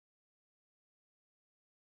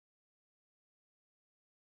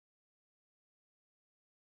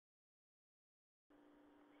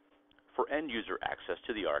For end-user access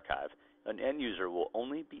to the archive, an end user will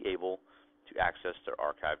only be able to access their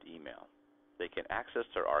archived email. They can access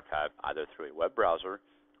their archive either through a web browser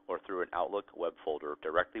or through an Outlook web folder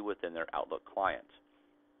directly within their Outlook client.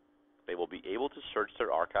 They will be able to search their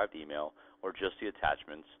archived email or just the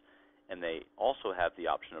attachments, and they also have the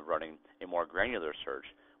option of running a more granular search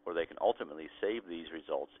where they can ultimately save these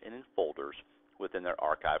results in folders within their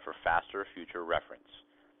archive for faster future reference.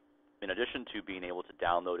 In addition to being able to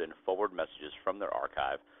download and forward messages from their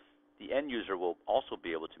archive, the end user will also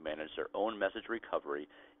be able to manage their own message recovery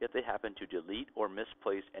if they happen to delete or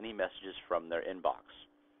misplace any messages from their inbox.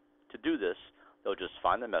 To do this, they'll just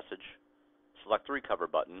find the message, select the Recover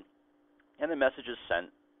button, and the message is sent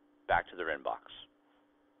back to their inbox.